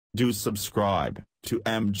Do subscribe to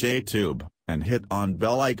MJTube and hit on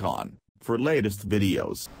bell icon for latest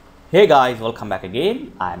videos. Hey guys, welcome back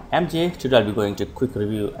again. I'm MJ. Today I'll be going to quick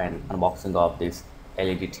review and unboxing of this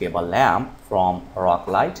LED table lamp from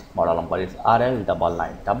Rocklight. Model number is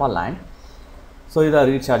RL9999. So it's a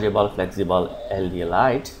rechargeable flexible LED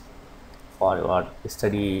light for your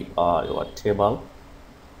study or your table.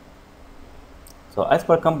 So as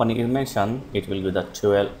per company is mentioned, it will give the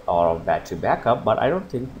 12-hour battery backup, but I don't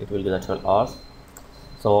think it will give the 12 hours.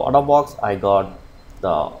 So out of box I got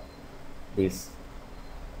this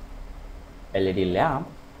LED lamp.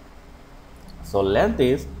 So length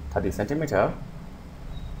is 30 centimeter.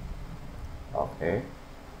 Okay.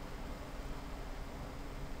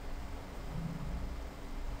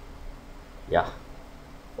 Yeah,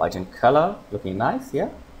 white in color, looking nice. Yeah,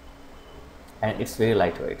 and it's very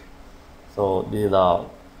lightweight. So this is the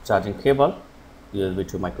charging cable, USB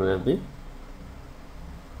to micro USB.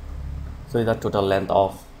 So is the total length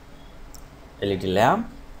of LED lamp.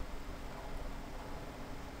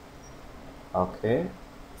 Okay,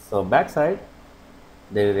 so back side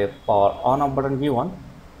there is a power on off button given,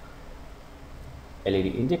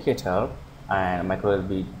 LED indicator and micro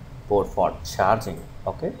USB port for charging.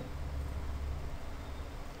 Okay,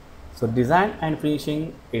 so design and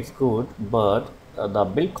finishing is good, but the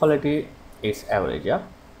build quality is average. Yeah,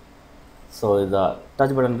 so the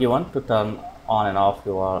touch button given to turn on and off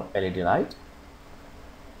your LED light.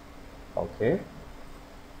 Okay,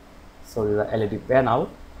 so the LED panel.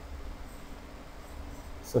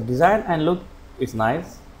 So design and look is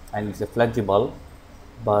nice and it's a flexible,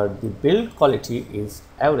 but the build quality is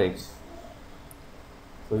average.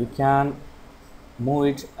 So you can move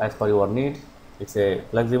it as per your need. It's a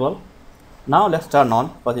flexible. Now let's turn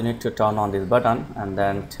on. First you need to turn on this button and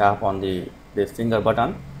then tap on this finger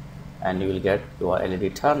button and you will get your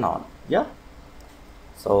LED turn on. Yeah,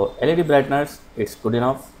 so LED brightness is good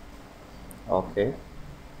enough. Okay,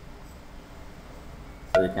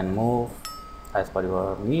 so you can move as per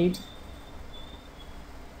your need.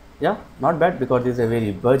 Yeah, not bad, because this is a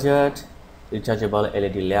very budget rechargeable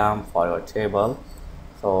LED lamp for your table.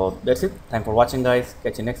 So that's it. Thanks for watching guys.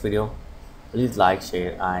 Catch you next video. Please like,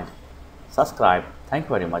 share and subscribe. Thank you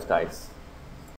very much guys.